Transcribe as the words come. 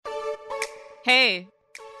Hey.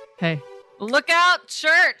 Hey. Look out,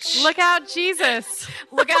 church. Look out, Jesus.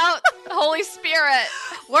 Look out, Holy Spirit.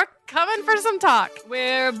 We're coming for some talk.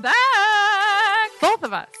 We're back. Both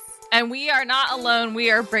of us. And we are not alone.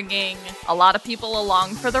 We are bringing a lot of people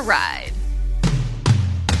along for the ride.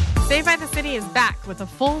 Saved by the City is back with a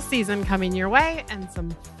full season coming your way and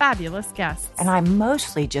some fabulous guests. And I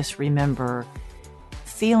mostly just remember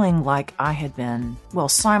feeling like I had been,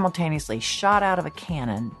 simultaneously shot out of a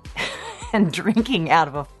cannon and drinking out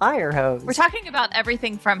of a fire hose. We're talking about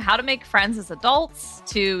everything from how to make friends as adults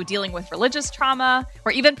to dealing with religious trauma.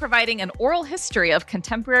 We're even providing an oral history of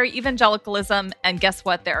contemporary evangelicalism. And guess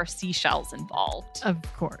what? There are seashells involved. Of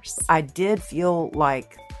course. I did feel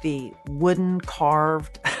like the wooden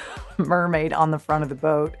carved mermaid on the front of the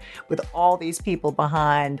boat with all these people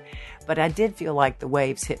behind. But I did feel like the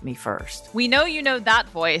waves hit me first. We know you know that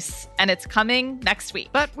voice, and it's coming next week.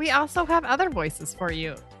 But we also have other voices for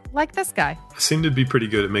you. Like this guy. I seem to be pretty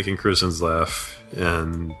good at making Christians laugh,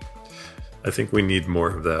 and I think we need more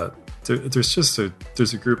of that.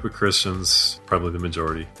 There's a group of Christians, probably the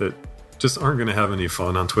majority, that just aren't going to have any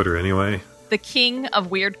fun on Twitter anyway. The king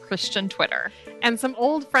of weird Christian Twitter. And some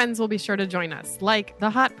old friends will be sure to join us, like the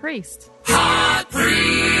Hot Priest. Hot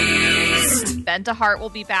Priest! Ben DeHart will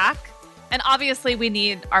be back. And obviously we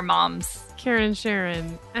need our moms. Karen,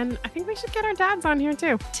 Sharon, and I think we should get our dads on here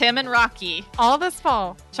too. Tim and Rocky. All this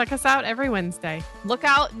fall. Check us out every Wednesday. Look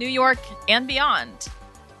out, New York and beyond.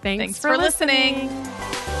 Thanks for listening.